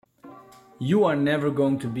You are never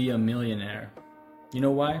going to be a millionaire. You know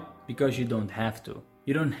why? Because you don't have to.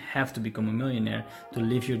 You don't have to become a millionaire to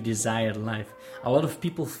live your desired life. A lot of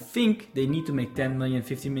people think they need to make 10 million,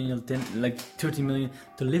 50 million, 30 million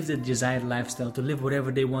to live the desired lifestyle, to live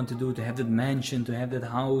whatever they want to do, to have that mansion, to have that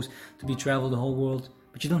house, to be travel the whole world.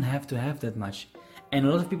 But you don't have to have that much. And a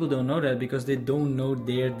lot of people don't know that because they don't know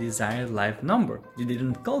their desired life number. They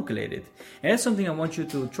didn't calculate it. And that's something I want you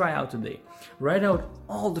to try out today. Write out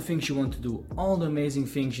all the things you want to do, all the amazing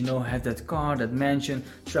things, have that car, that mansion,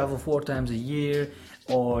 travel 4 times a year,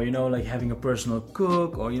 or, like having a personal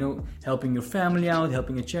cook, or, helping your family out,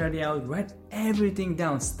 helping a charity out. Write everything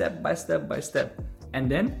down step by step by step. And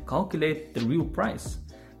then calculate the real price.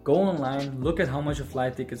 Go online, look at how much a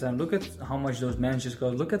flight tickets are, look at how much those mansions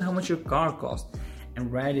cost, look at how much your car costs, and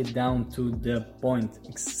write it down to the point,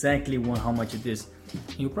 exactly how much it is.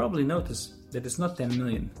 And you'll probably notice that it's not 10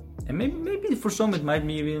 million. And maybe for some it might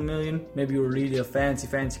be a million, maybe you're really a fancy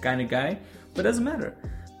kind of guy, but it doesn't matter.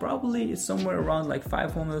 Probably it's somewhere around like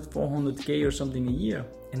 500, 400k or something a year.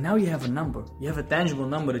 And now you have a number, you have a tangible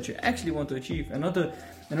number that you actually want to achieve. Another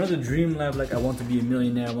dream life like I want to be a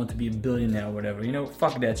millionaire, I want to be a billionaire or whatever,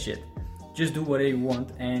 fuck that shit. Just do whatever you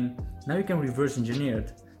want, and now you can reverse engineer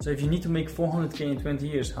it. So if you need to make 400k in 20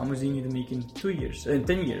 years, how much do you need to make in 2 years, in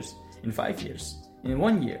 10 years, in 5 years, in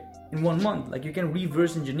 1 year, in 1 month? Like, you can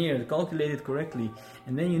reverse engineer it, calculate it correctly,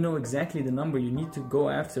 and then you know exactly the number you need to go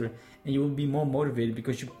after, and you will be more motivated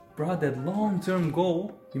because you brought that long-term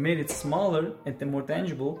goal, you made it smaller and more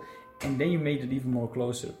tangible, and then you made it even more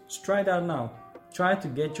closer. So try it out now. Try to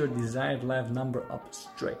get your desired life number up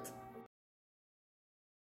straight.